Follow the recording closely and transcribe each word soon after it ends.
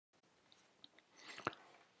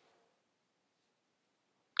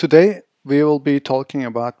Today, we will be talking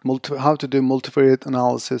about how to do multivariate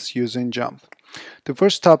analysis using JMP. The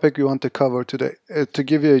first topic we want to cover today, to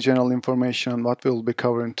give you a general information on what we will be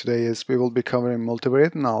covering today, is we will be covering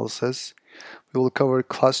multivariate analysis, we will cover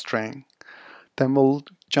clustering, then we'll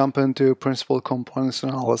jump into principal components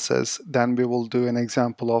analysis, then we will do an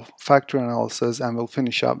example of factor analysis, and we'll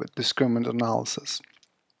finish up with discriminant analysis.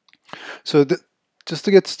 So just to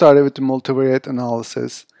get started with the multivariate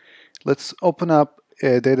analysis, let's open up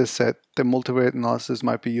a data set. The multivariate analysis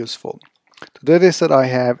might be useful. The data set I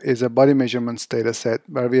have is a body measurements data set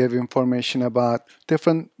where we have information about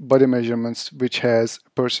different body measurements which has a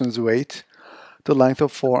person's weight, the length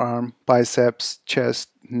of forearm, biceps, chest,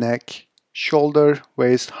 neck, shoulder,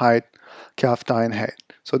 waist, height, calf, thigh, and head.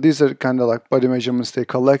 So these are kind of like body measurements they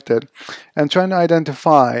collected and trying to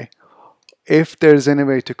identify if there's any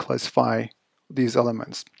way to classify these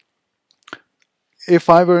elements.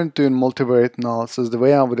 If I weren't doing multivariate analysis, the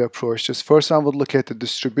way I would approach this, first I would look at the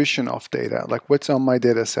distribution of data, like what's on my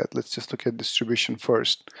data set. Let's just look at distribution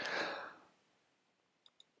first.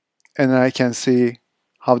 And then I can see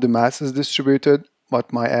how the mass is distributed,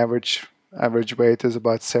 what my average weight is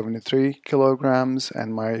about 73 kilograms,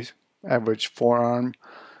 and my average forearm,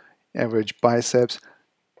 average biceps.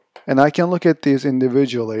 And I can look at these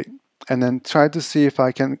individually and then try to see if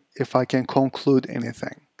I can conclude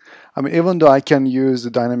anything. I mean, even though I can use the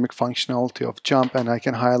dynamic functionality of JMP and I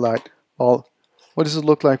can highlight, well, what does it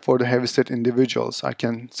look like for the heavyset individuals? I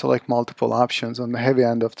can select multiple options on the heavy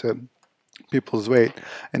end of the people's weight,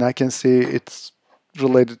 and I can see it's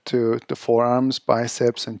related to the forearms,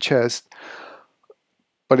 biceps, and chest.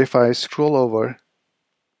 But if I scroll over,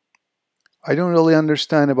 I don't really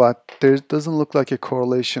understand about, there doesn't look like a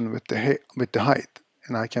correlation with the height.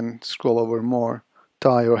 And I can scroll over more.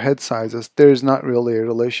 Thigh or head sizes, there is not really a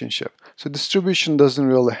relationship. So distribution doesn't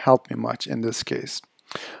really help me much in this case.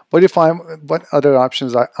 But what other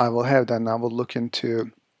options I will have, then I will look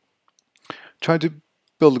into try to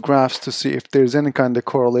build graphs to see if there's any kind of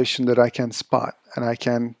correlation that I can spot, and I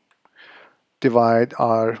can divide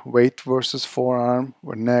our weight versus forearm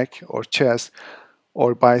or neck or chest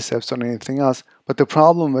or biceps or anything else. But the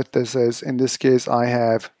problem with this is, in this case, I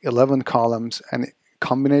have 11 columns, and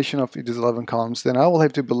combination of these 11 columns, then I will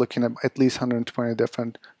have to be looking at least 120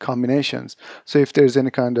 different combinations. So if there's any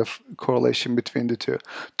kind of correlation between the two.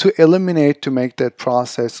 To make that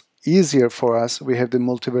process easier for us, we have the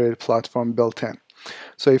multivariate platform built in.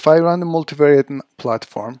 So if I run the multivariate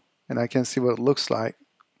platform, and I can see what it looks like,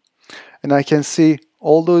 and I can see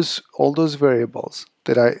all those variables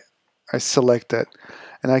that I selected,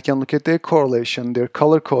 and I can look at their correlation, they're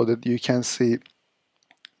color-coded. You can see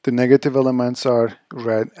the negative elements are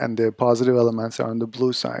red and the positive elements are on the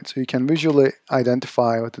blue side. So you can visually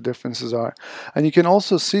identify what the differences are. And you can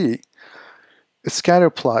also see a scatter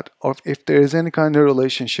plot of if there is any kind of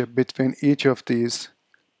relationship between each of these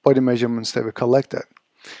body measurements that we collected.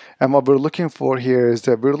 And what we're looking for here is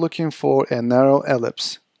that we're looking for a narrow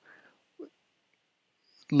ellipse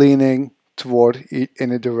leaning toward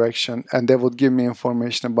any direction, and that would give me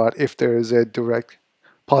information about if there is a direct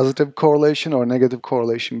positive correlation or negative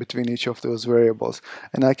correlation between each of those variables.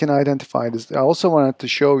 And I can identify this. I also wanted to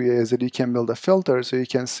show you is that you can build a filter so you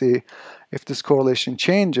can see if this correlation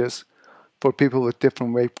changes for people with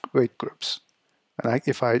different weight groups. And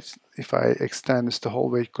if I extend this to whole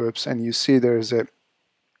weight groups, and you see there is a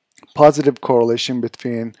positive correlation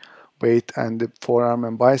between weight and the forearm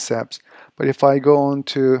and biceps. But if I go on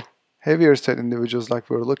to heavier set individuals like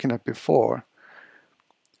we were looking at before,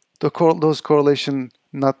 those correlation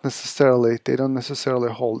they don't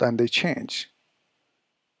necessarily hold, and they change.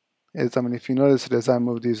 I mean, if you notice it as I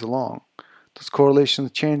move these along, those correlation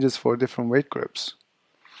changes for different weight groups.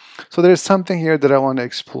 So there's something here that I want to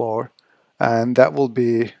explore, and that will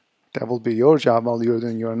be your job while you're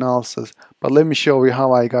doing your analysis. But let me show you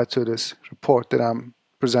how I got to this report that I'm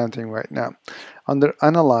presenting right now. Under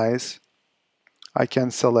Analyze, I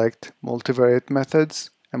can select multivariate methods,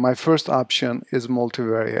 and my first option is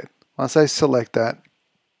multivariate. Once I select that,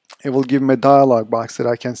 it will give me a dialog box that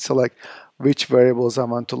I can select which variables I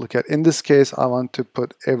want to look at. In this case, I want to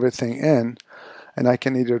put everything in, and I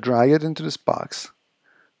can either drag it into this box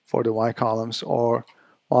for the Y columns, or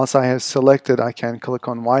once I have selected, I can click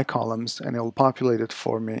on Y columns and it will populate it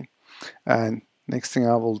for me. And next thing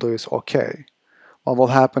I will do is OK. What will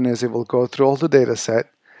happen is it will go through all the data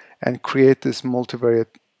set and create this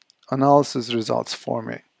multivariate analysis results for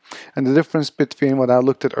me. And the difference between what I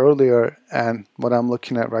looked at earlier and what I'm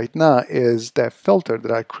looking at right now is that filter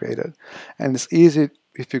that I created. And it's easy,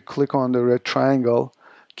 if you click on the red triangle,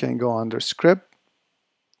 you can go under Script,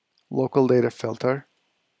 Local Data Filter,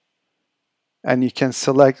 and you can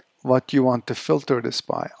select what you want to filter this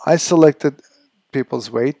by. I selected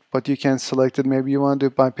people's weight, but you can select it. Maybe you want to do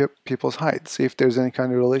it by people's height, see if there's any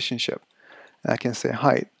kind of relationship. And I can say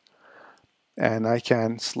height, and I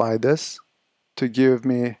can slide this to give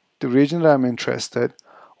me the region that I'm interested,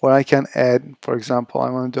 or I can add, for example, I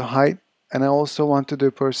want to do height, and I also want to do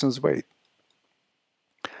a person's weight.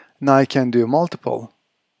 Now I can do multiple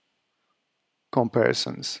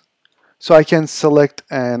comparisons. So I can select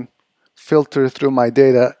and filter through my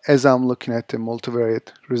data as I'm looking at the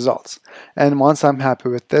multivariate results. And once I'm happy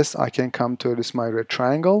with this, I can come to this my red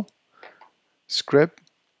triangle, script,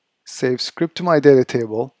 save script to my data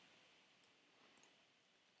table.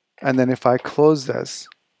 And then if I close this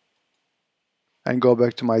and go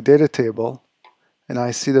back to my data table, and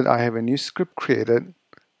I see that I have a new script created,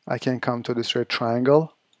 I can come to this red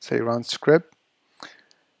triangle, say run script.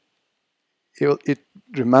 It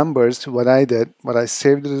remembers what I did, what I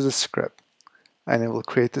saved it as a script, and it will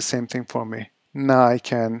create the same thing for me. Now I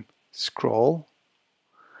can scroll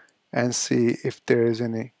and see if there is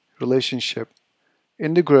any relationship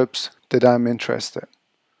in the groups that I'm interested in.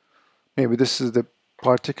 Maybe this is the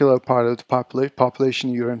particular part of the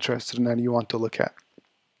population you're interested in and you want to look at.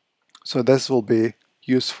 So this will be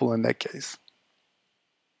useful in that case.